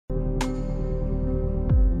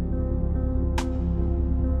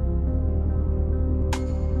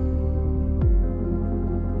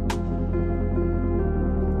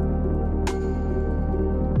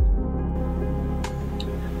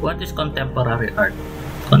What is contemporary art?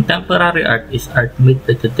 Contemporary art is art made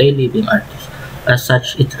by today living artists. As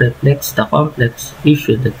such, it reflects the complex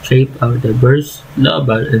issues that shape our diverse,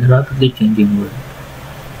 global, and rapidly changing world.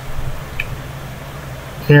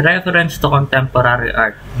 A reference to contemporary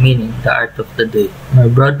art, meaning the art of the day,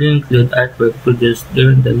 may broadly include artwork produced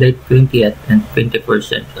during the late 20th and 21st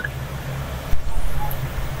century.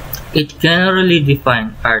 It generally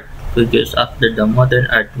defines art produced after the modern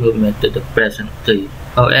art movement to the present day.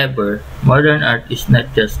 However, modern art is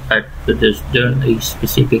not just art produced during a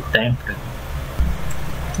specific time frame.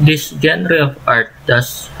 This genre of art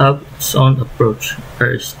does have its own approach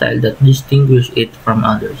or style that distinguishes it from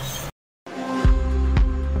others.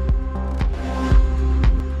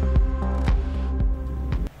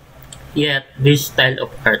 Yet, this style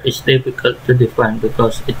of art is difficult to define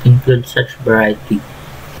because it includes such variety.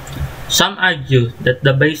 Some argue that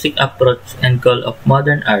the basic approach and goal of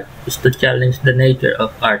modern art is to challenge the nature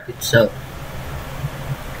of art itself.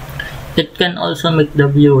 It can also make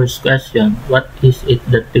the viewers question what is it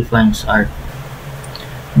that defines art.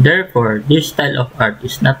 Therefore, this style of art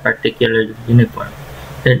is not particularly uniform,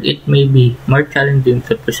 and it may be more challenging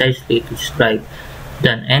to precisely describe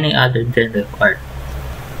than any other genre of art.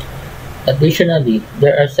 Additionally,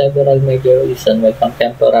 there are several major reasons why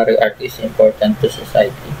contemporary art is important to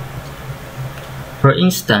society. For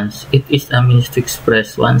instance, it is a means to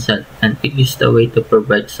express oneself, and it is the way to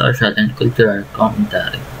provide social and cultural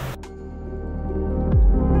commentary.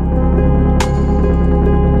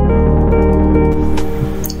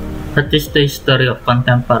 What is the history of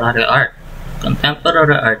contemporary art?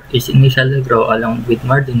 Contemporary art is initially grown along with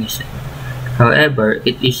modernism. However,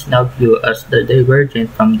 it is now viewed as the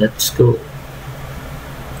divergent from that school.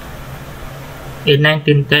 In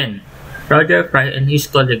 1910, Roger Fry and his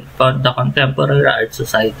colleague founded the Contemporary Art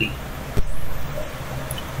Society.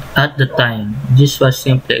 At the time, this was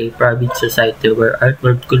simply a private society where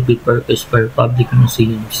artwork could be purchased for public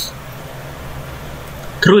museums.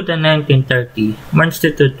 Through the 1930s, more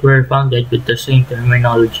institutes were founded with the same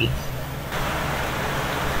terminology.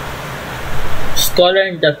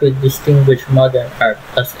 Scholars in the field distinguish modern art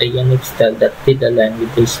as a unique style that did align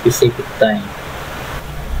with a specific time.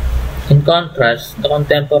 In contrast, the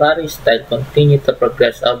contemporary style continued to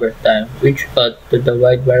progress over time, which led to the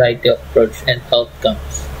wide variety of approaches and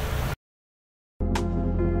outcomes.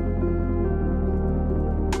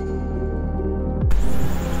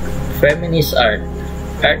 Feminist art,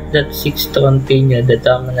 art that seeks to continue the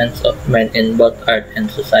dominance of men in both art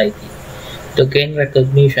and society, to gain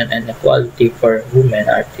recognition and equality for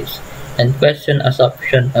women artists, and question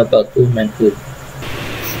assumptions about womanhood.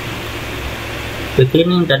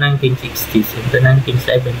 Beginning in the 1960s and the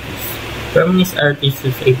 1970s, feminist artists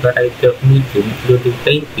used a variety of media including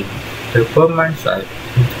painting, performance art,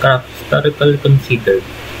 and craft historically considered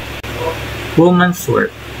women's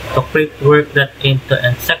work to create work that aimed to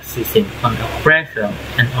end sexism on oppression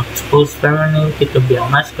and expose femininity to be a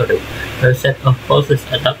masquerade or set of poses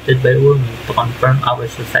adopted by women to confirm our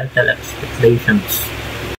societal expectations.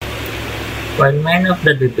 While many of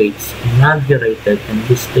the debates inaugurated in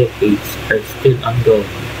these decades are still ongoing,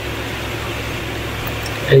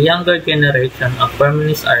 a younger generation of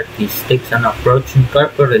feminist artists takes an approach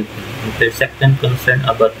incorporating intersecting concern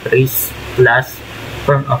about race, class,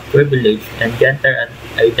 form of privilege, and gender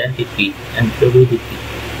identity and fluidity.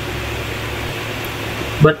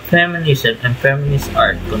 But feminism and feminist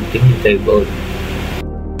art continue to evolve.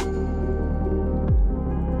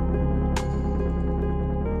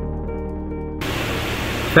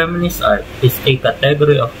 Feminist art is a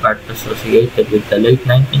category of art associated with the late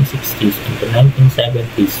 1960s and the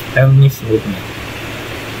 1970s feminist movement.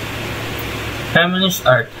 Feminist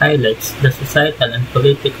art highlights the societal and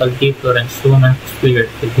political difference women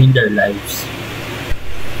experience within their lives.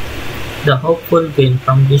 The hopeful gain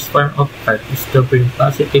from this form of art is to bring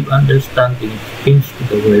positive understanding and change to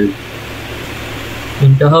the world,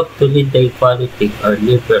 in the hope to lead the equality or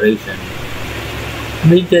liberation.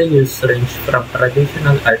 Media use range from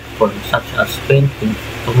traditional art forms such as painting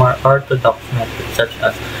to more orthodox methods such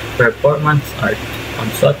as performance art,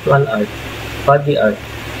 conceptual art, body art,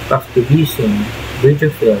 craftivism, video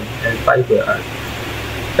film, and fiber art.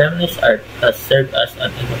 Feminist art has served as an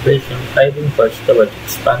innovation driving force towards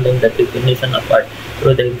expanding the definition of art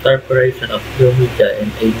through the incorporation of new media and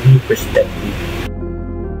a new perspective.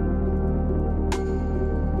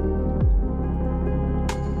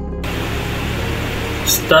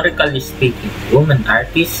 Historically speaking, women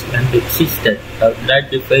artists, when they existed, have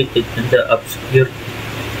largely faded into obscurity.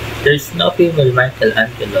 There is no female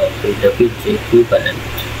Michelangelo or Da Vinci equivalent.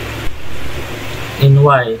 In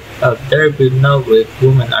why have there been no great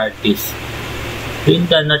women artists?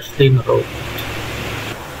 Linda Notchlin wrote,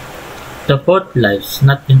 "The fourth lives,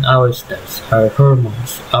 not in our styles, our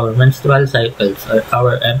hormones, our menstrual cycles, or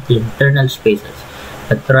our empty internal spaces,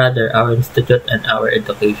 but rather our institute and our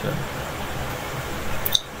education."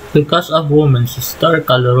 Because of women's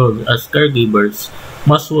historical role as caregivers,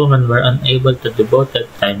 most women were unable to devote their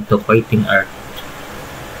time to creating art.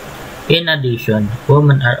 In addition,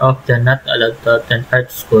 women are often not allowed to attend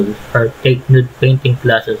art school or take nude painting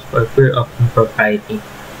classes for fear of impropriety.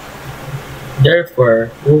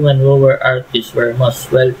 Therefore, women who were artists were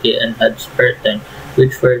most wealthy and had spare time,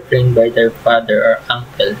 which were trained by their father or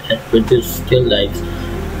uncle and produced still lifes,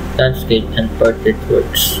 landscape, and portrait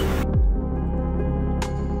works.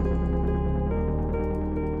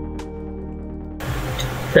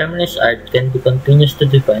 Feminist art can be continuous to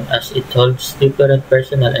define as it holds different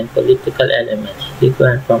personal and political elements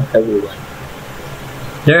different from everyone.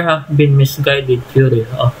 There have been misguided theories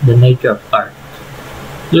of the nature of art.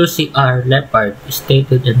 Lucy R. Leppard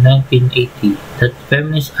stated in 1980 that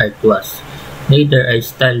feminist art was neither a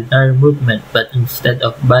style nor movement but instead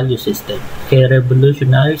of value system, a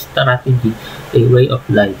revolutionary strategy, a way of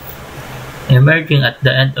life. Emerging at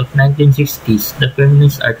the end of 1960s, the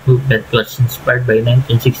feminist art movement was inspired by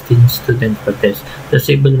 1916 student protests, the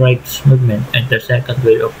civil rights movement, and the second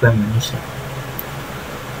wave of feminism.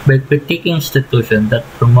 By critiquing institutions that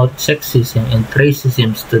promote sexism and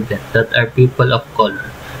racism, students that are people of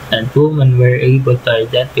color and women were able to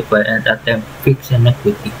identify and attempt to fix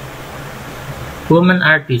inequity. Women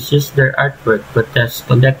artists use their artwork,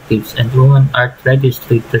 protest collectives, and women art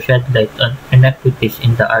registry to shed light on inequities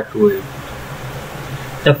in the art world.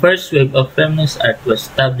 The first wave of feminist art was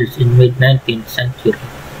established in mid-19th century.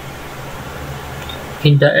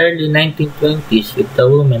 In the early 1920s, with the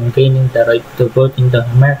women gaining the right to vote in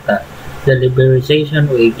America, the liberalization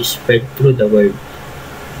wave spread through the world.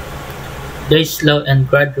 The slow and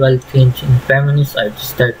gradual change in feminist art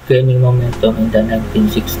started gaining momentum in the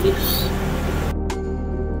 1960s.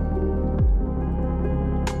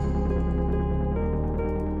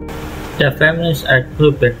 The feminist art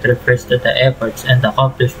movement refers to the efforts and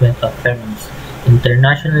accomplishments of feminists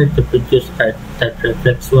internationally to produce art that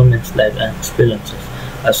reflects women's lives and experiences,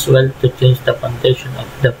 as well to change the foundation of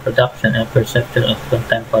the production and perception of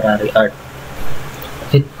contemporary art.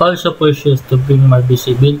 It also pursues to bring more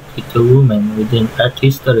visibility to women within art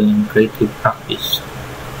history and creative practice.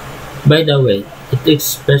 By the way, it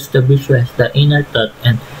expressed to visualize the inner thought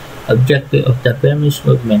and objective of the feminist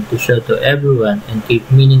movement to show to everyone and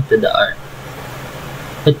give meaning to the art.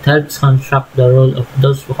 It helps construct the role of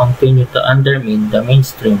those who continue to undermine the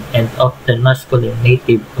mainstream and often masculine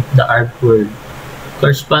native of the art world,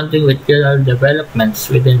 corresponding with general developments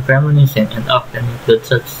within feminism and often include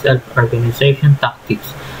such self-organization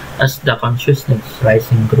tactics as the consciousness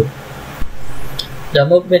rising group. The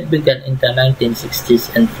movement began in the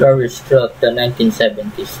 1960s and flourished throughout the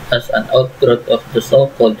 1970s as an outgrowth of the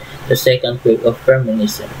so-called the second wave of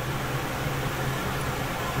feminism.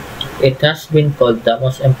 It has been called the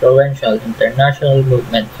most influential international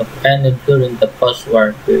movement of any during the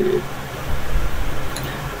post-war period.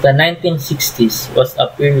 The 1960s was a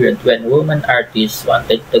period when women artists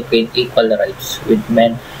wanted to gain equal rights with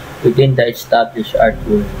men within the established art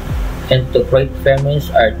world, and to create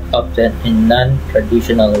feminist art often in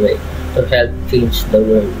non-traditional way to help change the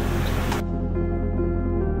world.